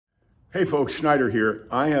Hey folks, Schneider here.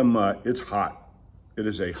 It's hot. It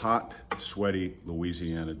is a hot, sweaty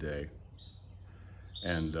Louisiana day.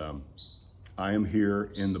 And I am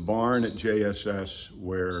here in the barn at JSS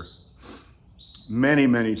where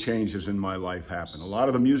many changes in my life happened. A lot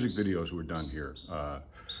of the music videos were done here.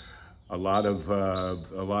 A lot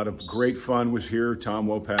of great fun was here. Tom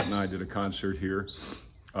Wopat and I did a concert here.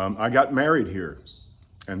 I got married here.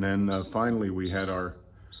 And then finally we had our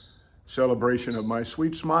celebration of my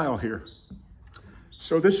sweet smile here.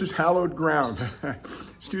 So this is hallowed ground.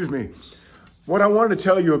 Excuse me. What I wanted to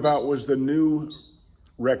tell you about was the new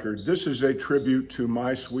record. This is a tribute to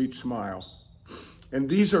my sweet smile. And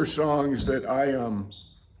these are songs that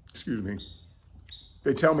excuse me,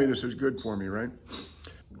 they tell me this is good for me, right?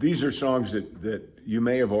 These are songs that you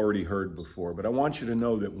may have already heard before, but I want you to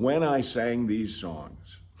know that when I sang these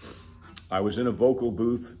songs, I was in a vocal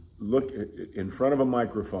booth, look in front of a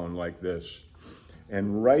microphone like this,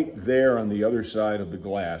 and right there on the other side of the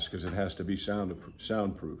glass, because it has to be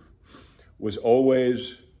soundproof, was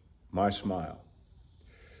always my smile.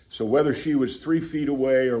 So whether she was 3 feet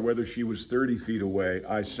away or whether she was 30 feet away,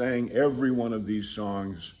 I sang every one of these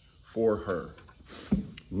songs for her.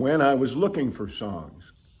 When I was looking for songs,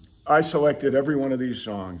 I selected every one of these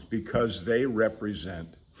songs because they represent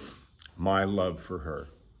my love for her.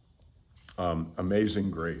 Amazing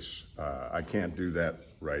Grace. I can't do that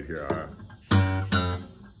right here.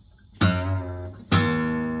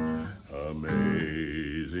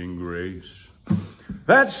 Amazing grace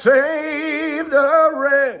that saved a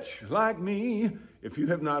wretch like me. If you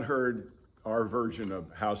have not heard our version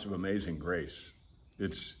of House of Amazing Grace,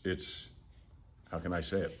 it's how can I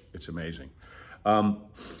say it? It's amazing.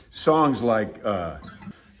 Songs like,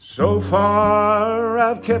 so far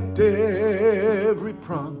I've kept every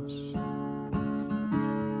promise.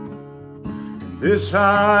 This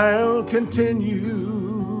I'll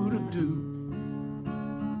continue to do.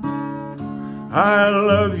 I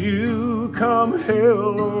love you come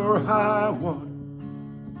hell or high water.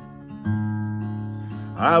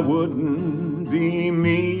 I wouldn't be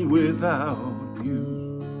me without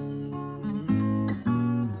you.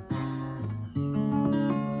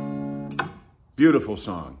 Beautiful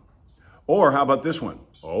song. Or how about this one?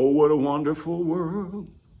 Oh, what a wonderful world.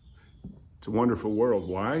 It's a wonderful world.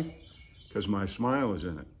 Why? Because my smile is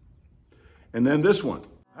in it. And then this one.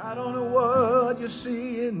 I don't know what you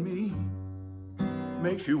see in me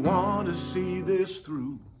makes you want to see this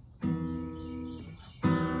through,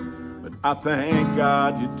 but I thank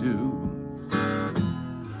God you do.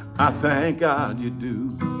 I thank God you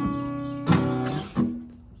do.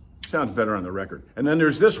 Sounds better on the record. And then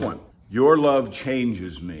there's this one. Your love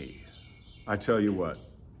changes me. I tell you what,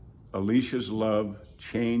 Alicia's love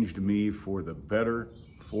changed me for the better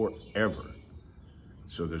forever.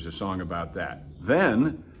 So there's a song about that.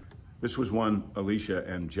 Then, this was one Alicia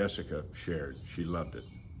and Jessica shared. She loved it.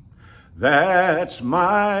 That's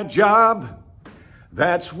my job.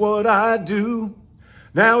 That's what I do.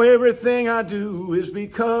 Now everything I do is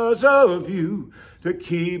because of you, to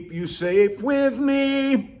keep you safe with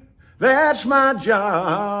me. That's my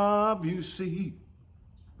job, you see.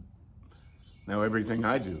 Now everything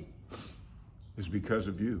I do is because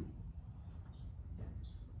of you.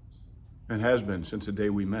 And has been since the day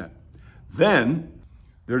we met. Then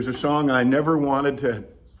there's a song I never wanted to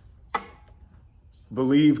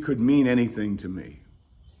believe could mean anything to me,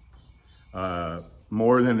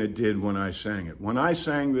 more than it did when I sang it. When I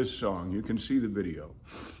sang this song, you can see the video.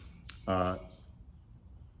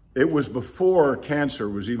 It was before cancer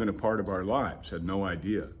was even a part of our lives, had no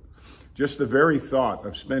idea. Just the very thought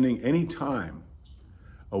of spending any time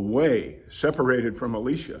away, separated from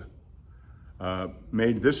Alicia,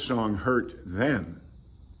 made this song hurt then.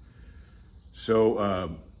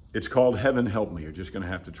 So it's called Heaven Help Me. You're just gonna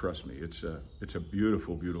have to trust me. It's a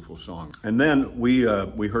beautiful, beautiful song. And then we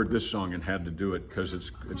heard this song and had to do it because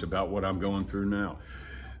it's about what I'm going through now.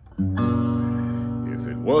 If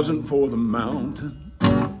it wasn't for the mountain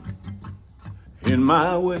in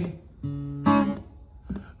my way,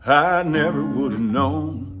 I never would have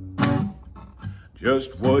known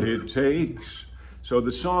just what it takes. So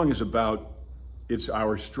the song is about, it's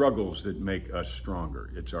our struggles that make us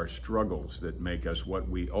stronger. It's our struggles that make us what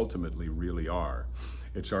we ultimately really are.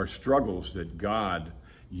 It's our struggles that God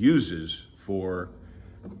uses for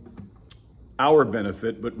our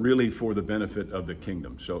benefit, but really for the benefit of the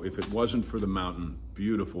kingdom. So if it wasn't for the mountain,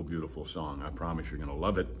 beautiful, beautiful song. I promise you're gonna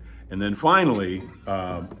love it. And then finally,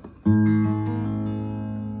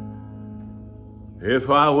 if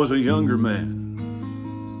I was a younger man,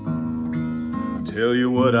 I'll tell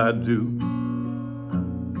you what I'd do.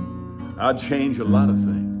 I'd change a lot of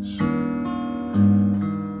things.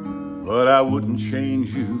 but I wouldn't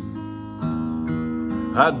change you.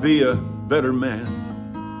 I'd be a better man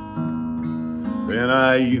than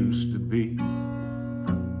I used to be.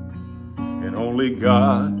 And only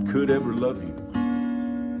God could ever love you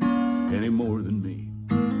any more than me.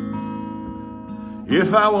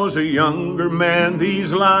 If I was a younger man,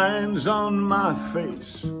 these lines on my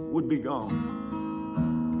face would be gone,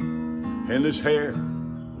 and this hair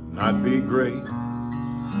would not be gray,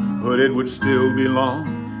 but it would still be long,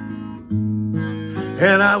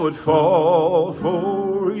 and I would fall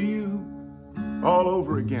for you all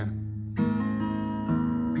over again.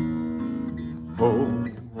 Oh,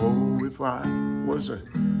 oh, if I was a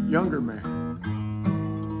younger man.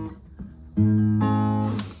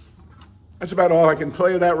 That's about all I can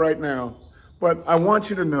play of that right now. But I want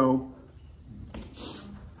you to know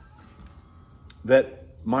that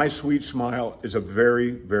My Sweet Smile is a very,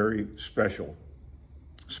 very special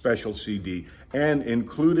CD. And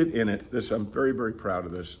included in it, this, I'm very, very proud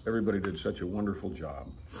of this. Everybody did such a wonderful job.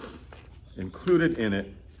 Included in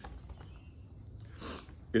it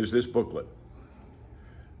is this booklet.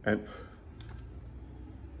 And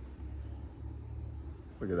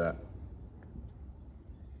look at that.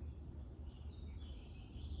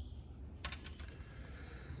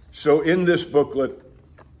 So in this booklet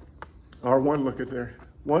are one, look at there,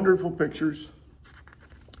 wonderful pictures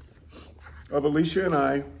of Alicia and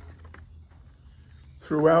I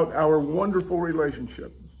throughout our wonderful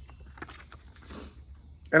relationship.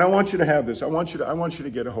 And I want you to have this. I want you to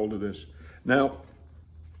get a hold of this. Now,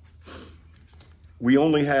 we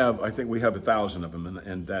only have, I think we have 1,000 of them,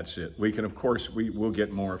 and that's it. We can, of course, we'll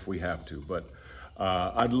get more if we have to, but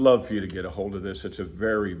I'd love for you to get a hold of this. It's a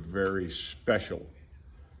very, very special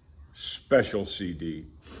CD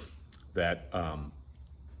that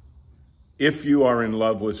if you are in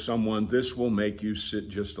love with someone, this will make you sit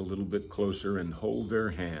just a little bit closer and hold their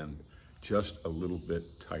hand just a little bit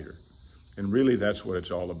tighter. And really, that's what it's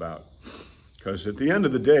all about. Because at the end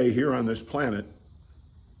of the day, here on this planet,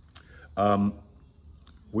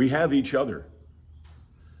 we have each other.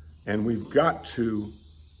 And we've got to,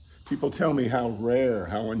 people tell me how rare,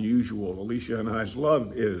 how unusual Alicia and I's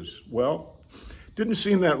love is. Well, didn't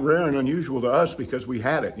seem that rare and unusual to us because we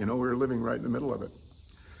had it. You know, we were living right in the middle of it.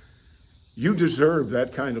 You deserve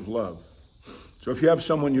that kind of love. So if you have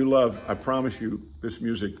someone you love, I promise you this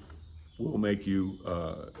music will make you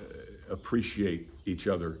appreciate each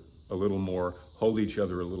other a little more, hold each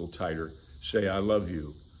other a little tighter, say I love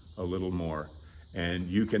you a little more, and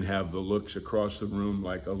you can have the looks across the room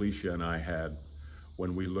like Alicia and I had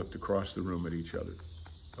when we looked across the room at each other.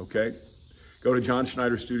 Okay? Go to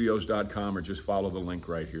johnschneiderstudios.com or just follow the link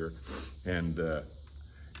right here and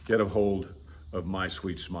get a hold of My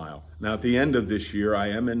Sweet Smile. Now, at the end of this year, I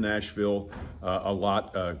am in Nashville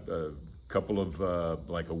a couple of,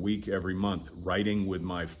 like a week every month, writing with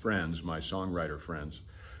my friends, my songwriter friends,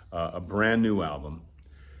 a brand new album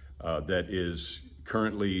that is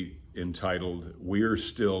currently entitled We're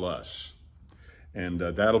Still Us. And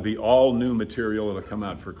that'll be all new material that'll come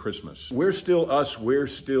out for Christmas. We're still us, we're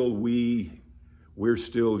still we, we're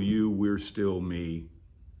still you, we're still me.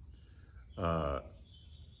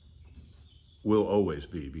 We'll always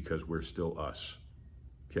be, because we're still us,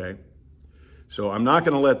 okay? So I'm not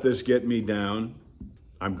gonna let this get me down.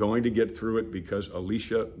 I'm going to get through it because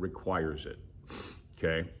Alicia requires it,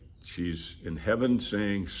 okay? She's in heaven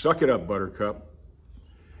saying, suck it up, Buttercup.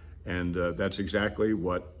 And that's exactly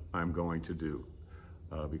what I'm going to do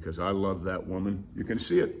because I love that woman. You can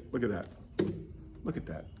see it, look at that. Look at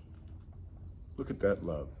that. Look at that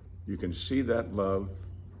love. You can see that love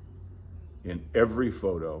in every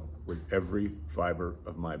photo with every fiber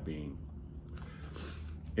of my being.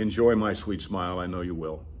 Enjoy My Sweet Smile, I know you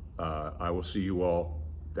will. I will see you all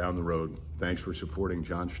down the road. Thanks for supporting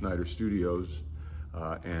John Schneider Studios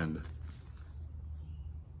and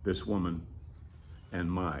this woman and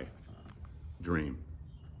my dream.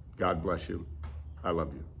 God bless you. I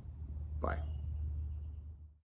love you. Bye.